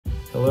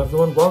Hello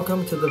everyone,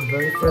 welcome to the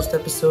very first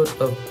episode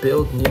of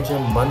Build Ninja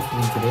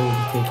Monthly. Today we'll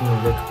be taking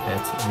a look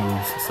at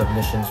these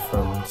submissions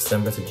from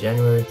December to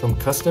January, from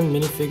custom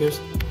minifigures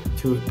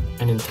to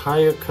an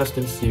entire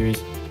custom series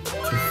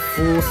to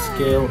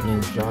full-scale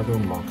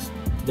Ninjago mocks.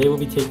 Today we'll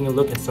be taking a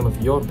look at some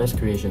of your best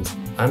creations.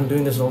 I'm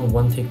doing this all in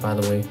one take, by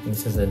the way.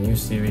 This is a new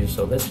series,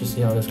 so let's just see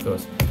how this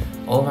goes.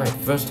 Alright,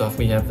 first off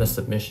we have the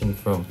submission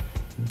from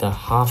the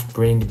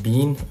half-brained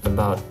bean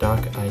about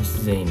Dark Ice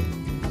Zane.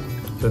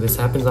 So this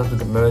happens after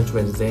the merge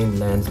where Zane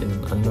lands in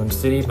an unknown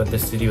city, but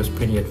this city was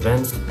pretty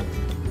advanced.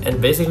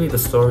 And basically the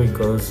story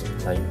goes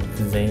like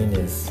Zane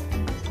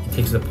he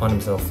takes it upon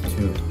himself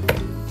to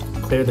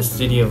clear the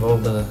city of all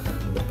the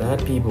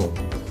bad people.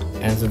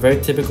 And it's a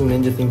very typical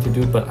ninja thing to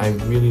do, but I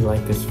really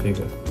like this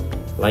figure.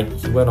 Like,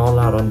 he went all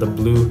out on the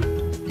blue,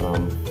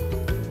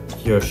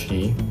 he or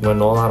she went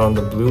all out on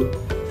the blue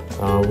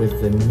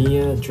with the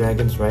Nia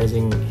Dragon's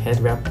Rising head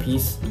wrap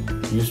piece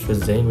used for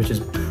Zane, which is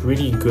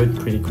pretty good,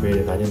 pretty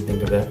creative. I didn't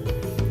think of that.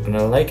 And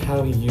I like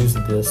how he used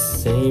the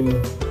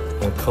same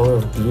color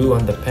of blue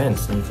on the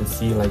pants, and you can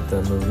see like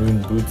the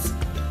maroon boots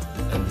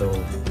and the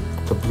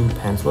blue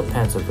pants. What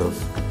pants are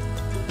those?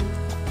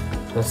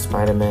 That's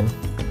Spider-Man.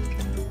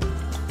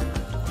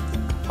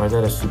 Or is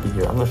that a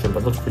superhero? I'm not sure,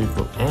 but it looks pretty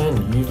cool.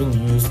 And you even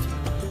used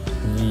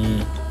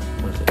the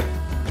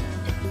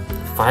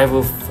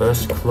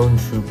 501st Clone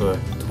Trooper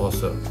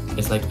torso.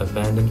 It's like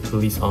abandoned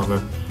police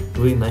armor.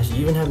 Really nice.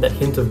 You even have that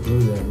hint of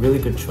blue there. Really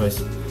good choice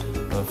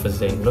for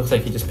Zane. It looks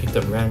like he just picked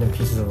up random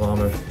pieces of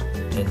armor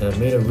and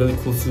made a really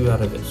cool suit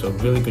out of it. So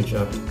really good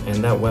job.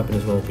 And that weapon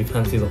as well. We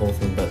can't see the whole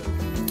thing, but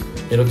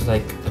it looks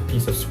like a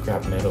piece of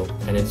scrap metal,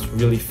 and it's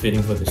really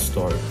fitting for this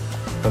story.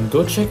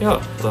 Go check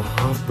out the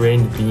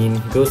half-brained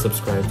bean. Go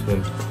subscribe to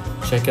him.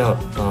 Check out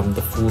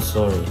the full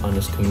story on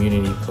his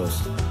community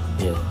post.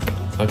 Yeah.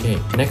 Okay.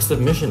 Next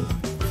submission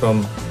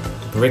from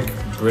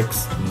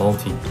Bricks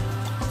Multi.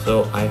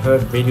 So I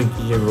heard Radio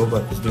DJ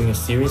Robot is doing a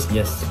series.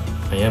 Yes,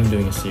 I am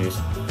doing a series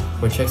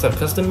where he checks out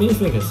custom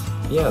minifigures.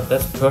 Yeah,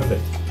 that's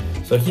perfect.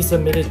 So he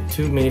submitted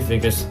 2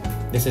 minifigures.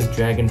 This is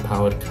Dragon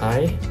Powered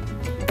Kai.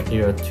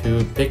 Here are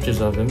 2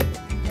 pictures of him,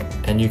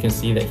 and you can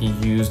see that he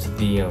used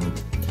the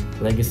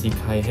Legacy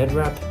Kai head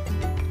wrap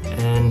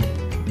and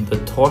the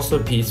torso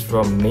piece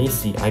from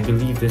Macy. I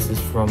believe this is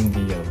from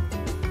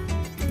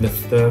the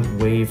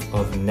 3rd wave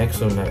of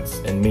Nexo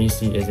Knights, and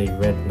Macy is a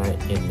red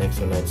knight in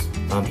Nexo Knights.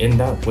 In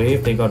that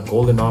wave they got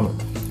golden armor,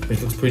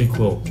 which looks pretty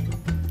cool.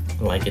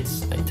 Like,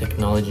 it's like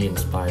technology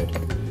inspired.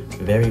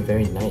 Very,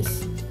 very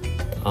nice.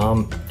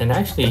 And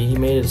actually he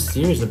made a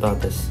series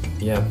about this.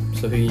 Yeah,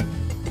 so he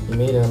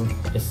made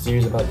a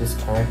series about this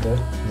character,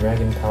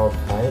 Dragon Powered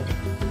Kai,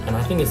 and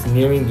I think it's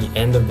nearing the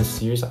end of the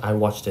series. I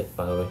watched it,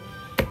 by the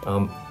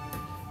way.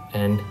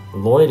 And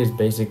Lloyd is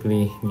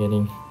basically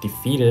getting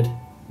defeated,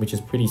 which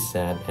is pretty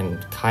sad,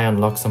 and Kai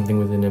unlocks something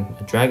within him,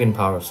 a dragon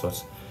power of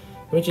sorts,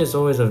 which is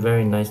always a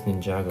very nice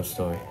Ninjago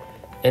story.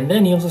 And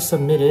then he also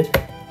submitted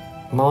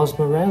Miles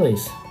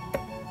Morales.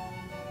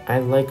 I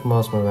like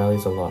Miles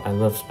Morales a lot. I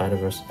love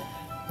Spider-Verse,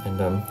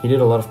 and he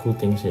did a lot of cool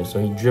things here, so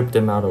he dripped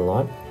them out a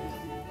lot.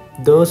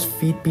 Those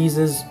feet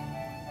pieces,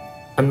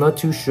 I'm not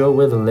too sure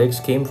where the legs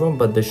came from,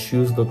 but the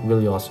shoes look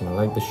really awesome. I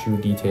like the shoe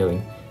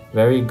detailing.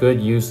 Very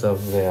good use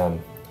of the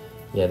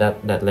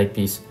that leg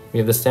piece. We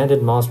have the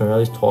standard Miles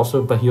Morales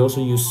torso, but he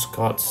also used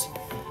Scott's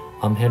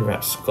head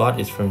wrap. Scott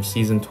is from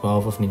season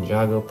 12 of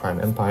Ninjago Prime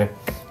Empire,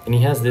 and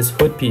he has this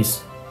hood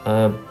piece.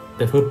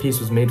 The hood piece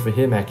was made for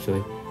him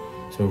actually,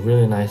 so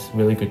really nice,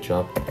 really good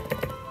job.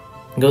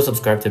 Go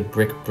subscribe to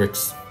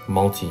Bricks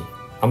Multi.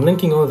 I'm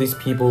linking all these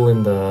people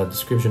in the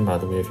description, by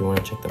the way, if you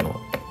want to check them out.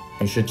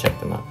 You should check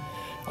them out.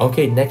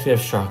 Okay, next we have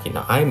Sharky.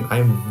 Now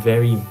I'm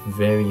very,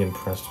 very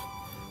impressed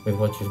with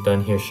what you've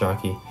done here,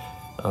 Sharky.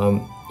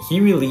 He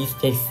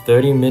released a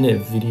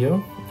 30-minute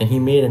video, and he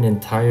made an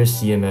entire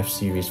CMF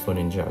series for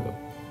Ninjago.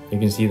 You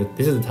can see that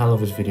this is the title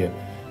of his video.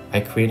 I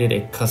created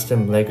a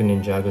custom LEGO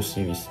Ninjago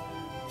series.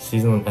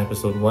 Season 1,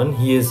 episode 1.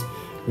 He is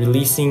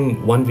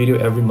releasing 1 video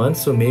every month,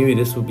 so maybe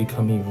this will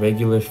become a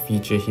regular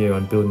feature here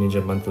on Build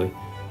Ninja Monthly.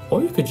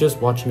 Or you could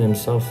just watch him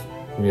himself,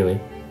 really.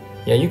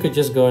 Yeah, you could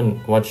just go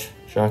and watch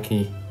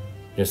Sharky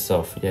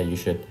yourself. Yeah, you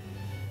should.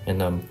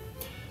 And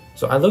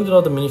so I looked at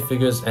all the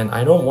minifigures, and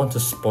I don't want to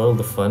spoil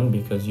the fun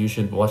because you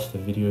should watch the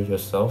video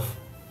yourself.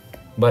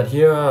 But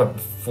here are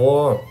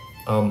 4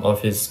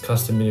 of his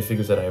custom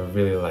minifigures that I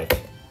really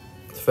like.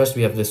 First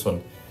we have this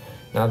one.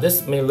 Now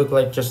this may look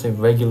like just a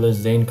regular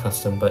Zane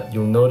custom, but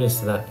you'll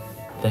notice that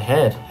the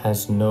head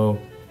has no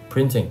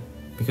printing.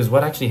 Because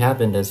what actually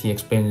happened, as he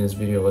explained in his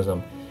video, was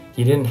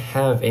he didn't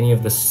have any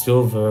of the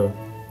silver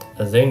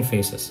Zane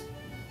faces.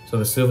 So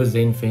the silver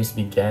Zane face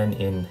began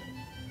in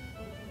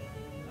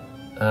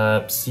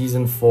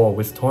season 4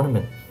 with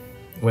Tournament,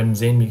 when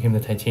Zane became the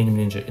Titanium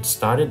Ninja. It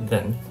started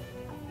then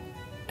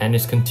and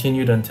it's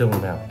continued until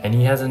now, and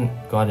he hasn't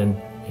gotten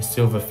a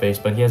silver face,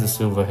 but he has a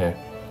silver hair.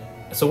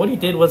 So what he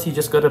did was he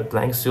just got a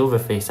blank silver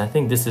face. I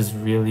think this is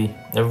really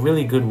a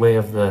really good way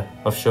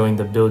of showing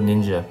the Build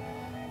Ninja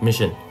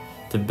mission,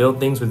 to build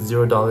things with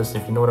 $0.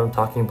 If you know what I'm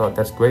talking about,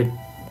 that's great.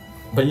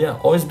 But yeah,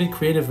 always be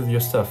creative with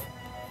your stuff.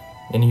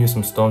 And use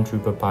some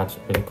Stormtrooper parts,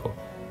 really cool.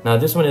 Now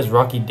this one is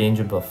Rocky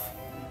Danger Buff.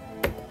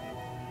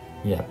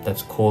 Yeah,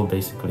 that's Cole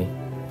basically.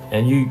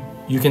 And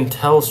you can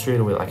tell straight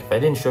away, like if I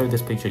didn't show you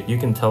this picture, you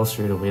can tell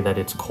straight away that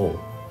it's Cole.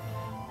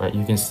 Right,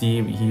 you can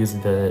see he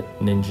used the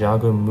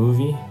Ninjago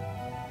movie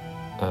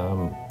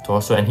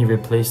torso, and he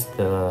replaced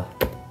the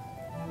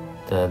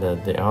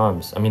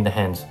arms, I mean the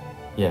hands.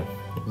 Yeah,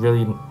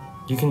 really,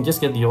 you can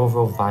just get the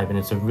overall vibe, and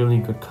it's a really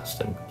good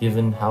custom,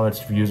 given how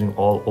it's using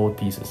all old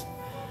pieces.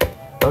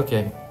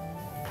 Okay,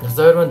 the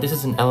third one, this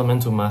is an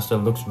Elemental Master,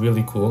 looks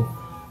really cool.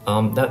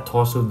 That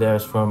torso there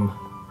is from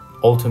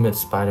Ultimate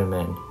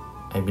Spider-Man,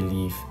 I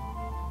believe.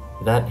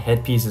 That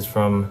headpiece is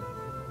from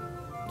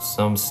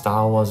some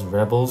Star Wars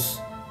Rebels,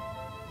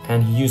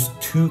 and he used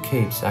 2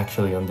 capes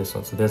actually on this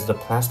one. So there's the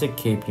plastic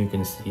cape you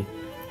can see,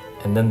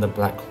 and then the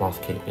black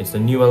cloth cape. It's the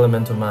new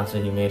Elemental Master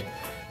he made.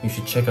 You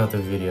should check out the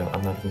video,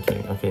 I'm not even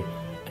kidding. Okay,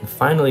 and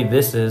finally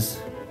this is,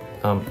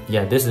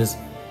 this is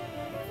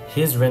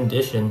his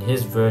rendition,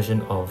 his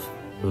version of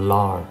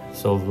Lar.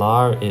 So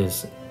Lar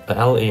is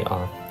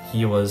L-A-R.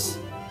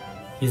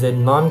 He's a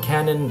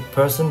non-canon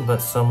person,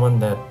 but someone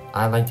that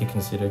I like to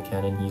consider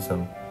canon. He's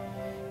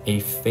a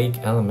fake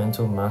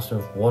Elemental Master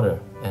of Water,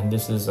 and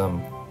this is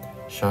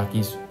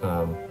Sharky's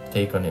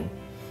take on him.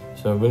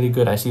 So really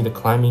good. I see the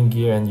climbing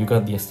gear, and you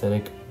got the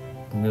aesthetic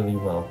really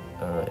well.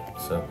 Alright,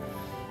 so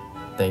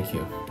thank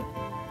you.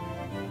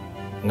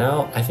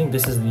 Now I think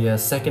this is the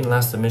second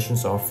last submission,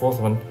 so our fourth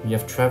one. We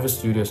have Travis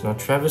Studios. Now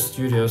Travis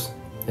Studios,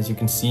 as you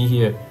can see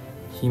here,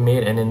 he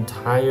made an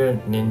entire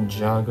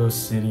Ninjago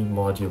City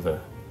modular.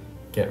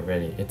 Get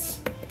ready.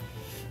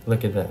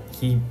 Look at that.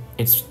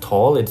 It's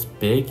tall, it's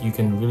big, you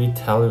can really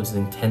tell it was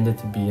intended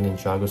to be a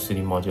Ninjago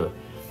City modular.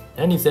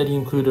 And he said he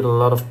included a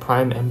lot of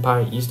Prime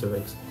Empire Easter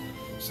eggs.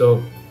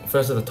 So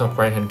first at the top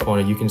right hand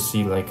corner, you can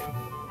see like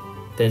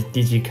there's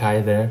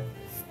DigiKai there.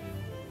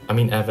 I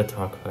mean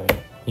Avatar Kai.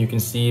 You can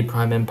see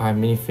Prime Empire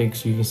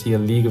minifigs, you can see a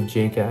League of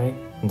J guy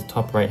in the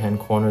top right hand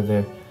corner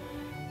there.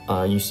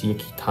 You see a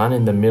Kitana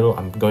in the middle.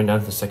 I'm going down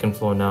to the second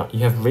floor now. You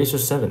have Racer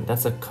 7.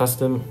 That's a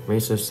custom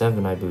Racer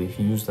 7, I believe.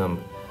 He used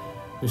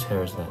whose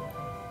hair is that?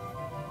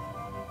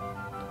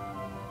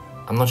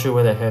 I'm not sure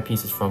where that hair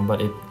piece is from,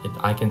 but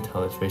I can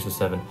tell it's Racer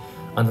 7.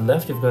 On the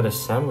left, you've got a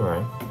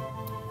samurai,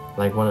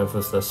 like one of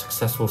the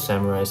successful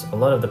samurais. A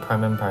lot of the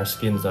Prime Empire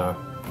skins are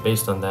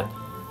based on that.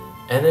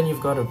 And then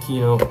you've got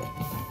Okino.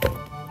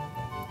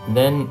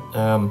 Then,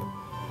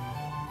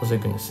 what was I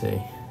gonna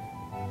say?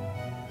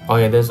 Oh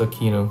yeah, there's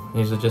Okino.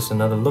 Here's just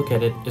another look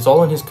at it. It's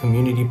all in his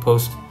community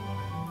post.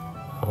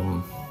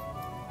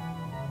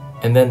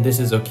 And then this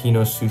is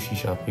Okino's sushi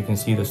shop. You can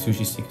see the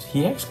sushi stickers.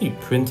 He actually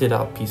printed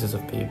out pieces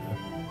of paper,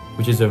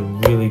 which is a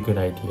really good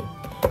idea.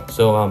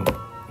 So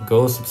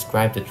go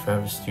subscribe to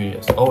Travis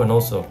Studios. Oh, and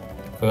also,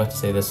 I forgot to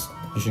say this,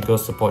 you should go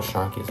support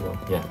Sharky as well.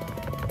 Yeah,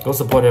 go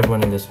support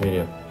everyone in this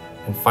video.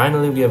 And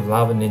finally, we have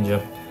Lava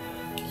Ninja.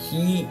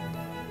 He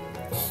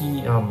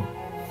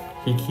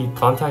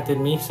contacted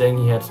me saying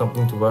he had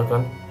something to work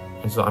on,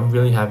 and so I'm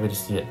really happy to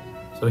see it.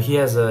 So he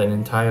has an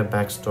entire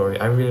backstory.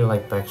 I really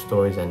like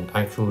backstories and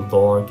actual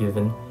lore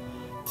given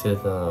to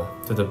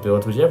the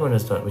build, which everyone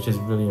has done, which is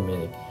really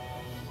amazing.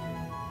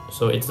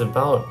 So it's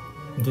about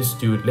this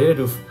dude.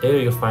 Later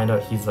you'll find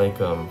out he's like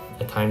a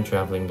time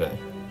traveling guy.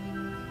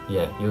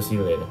 Yeah, you'll see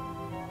later.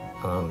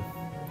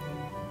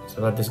 It's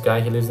about this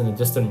guy. He lives in a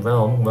distant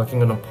realm,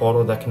 working on a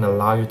portal that can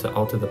allow you to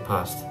alter the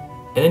past.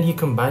 And then he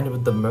combined it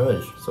with the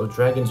merge. So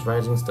Dragon's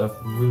Rising stuff,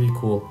 really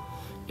cool.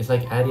 It's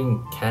like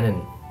adding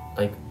canon.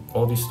 Like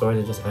all these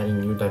stories are just adding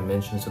new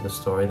dimensions to the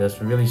story. There's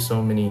really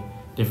so many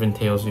different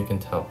tales you can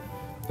tell.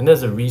 And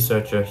there's a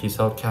researcher. He's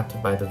held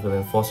captive by the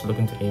villain, forced to look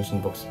into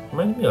ancient books.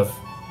 Reminds me of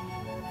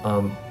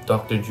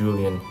Dr.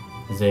 Julian,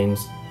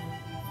 Zane's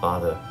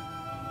father.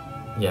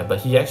 Yeah,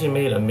 but he actually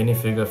made a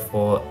minifigure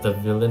for the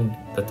villain,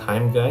 the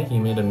time guy. He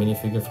made a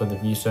minifigure for the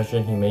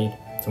researcher. He made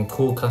some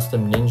cool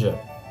custom ninja.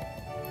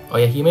 Oh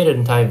yeah, he made an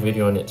entire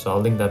video on it, so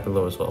I'll link that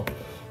below as well.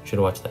 You should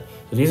watch that.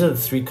 So these are the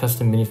 3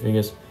 custom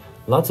minifigures.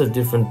 Lots of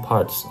different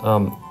parts.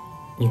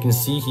 You can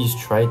see he's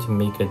tried to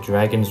make a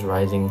Dragon's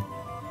Rising,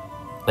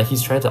 like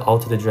he's tried to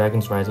alter the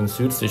Dragon's Rising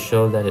suits to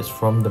show that it's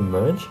from the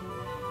merge.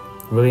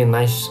 Really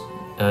nice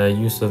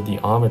use of the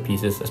armor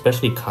pieces,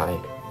 especially Kai.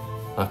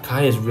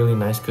 Kai is really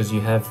nice because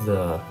you have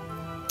the,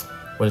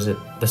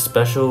 the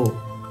special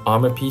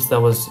armor piece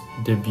that was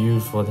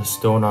debuted for the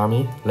Stone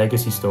Army,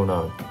 Legacy Stone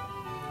Army.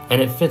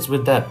 And it fits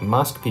with that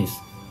mask piece.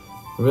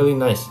 Really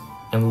nice.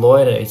 And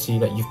Lloyd, I see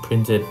that you've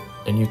printed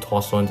a new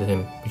torso into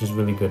him, which is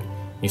really good.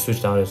 You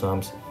switched out his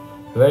arms.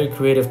 Very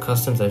creative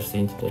customs I've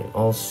seen today.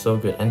 All so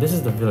good. And this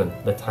is the villain,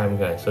 the time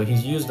guy. So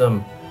he's used,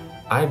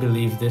 I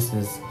believe this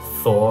is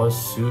Thor's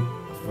suit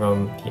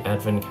from the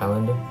Advent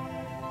calendar.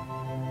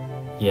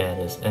 Yeah, it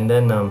is. And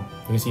then you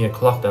can see a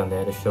clock down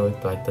there to show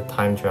it, like the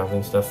time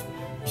traveling stuff.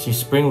 You see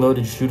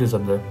spring-loaded shooters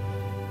up there.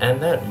 And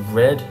that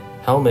red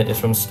helmet is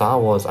from Star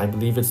Wars. I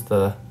believe it's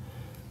the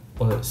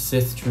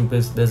Sith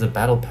Troopers. There's a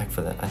battle pack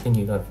for that. I think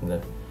you got it from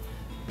there.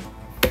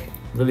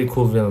 Really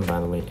cool villain, by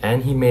the way.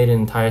 And he made an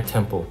entire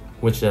temple,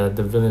 which the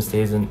villain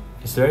stays in.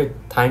 It's very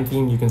time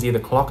themed. You can see the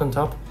clock on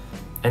top,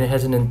 and it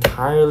has an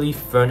entirely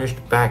furnished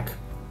back.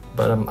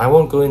 But I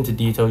won't go into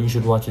detail. You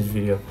should watch his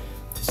video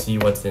to see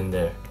what's in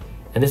there.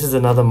 And this is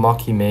another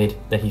mock he made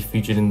that he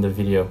featured in the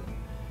video.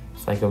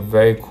 It's like a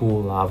very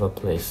cool lava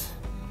place.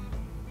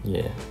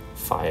 Yeah,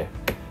 fire.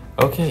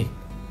 Okay,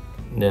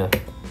 yeah.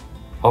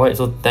 Alright,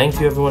 so thank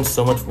you everyone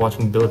so much for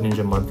watching Build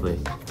Ninja Monthly.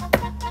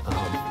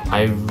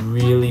 I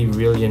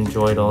really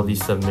enjoyed all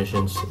these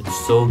submissions.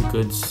 It's so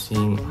good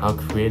seeing how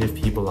creative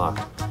people are.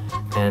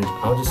 And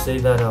I'll just say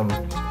that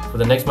for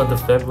the next month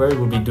of February,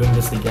 we'll be doing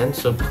this again.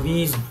 So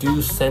please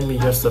do send me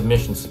your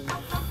submissions.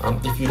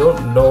 If you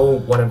don't know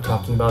what I'm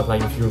talking about,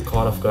 like if you were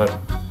caught off guard,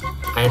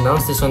 I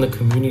announced this on the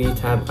community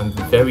tab. I'm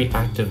very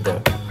active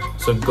there.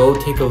 So go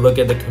take a look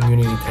at the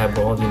community tab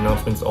where all the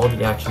announcements, all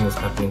the action is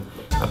happening.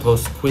 I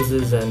post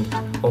quizzes and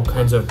all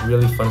kinds of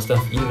really fun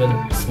stuff,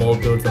 even small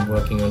builds I'm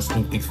working on,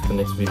 sneak peeks for the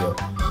next video.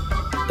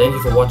 Thank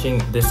you for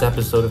watching this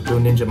episode of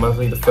Build Ninja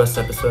Monthly, the first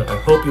episode. I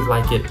hope you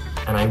like it,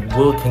 and I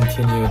will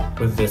continue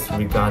with this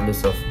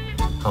regardless of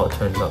how it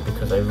turns out,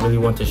 because I really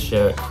want to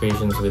share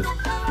creations with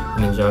the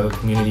Ninjago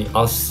community.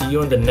 I'll see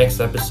you in the next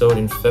episode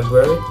in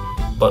February,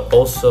 but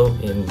also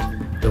in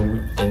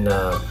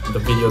the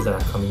videos that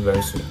are coming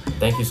very soon.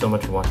 Thank you so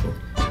much for watching,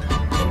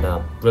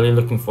 and really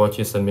looking forward to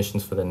your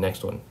submissions for the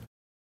next one.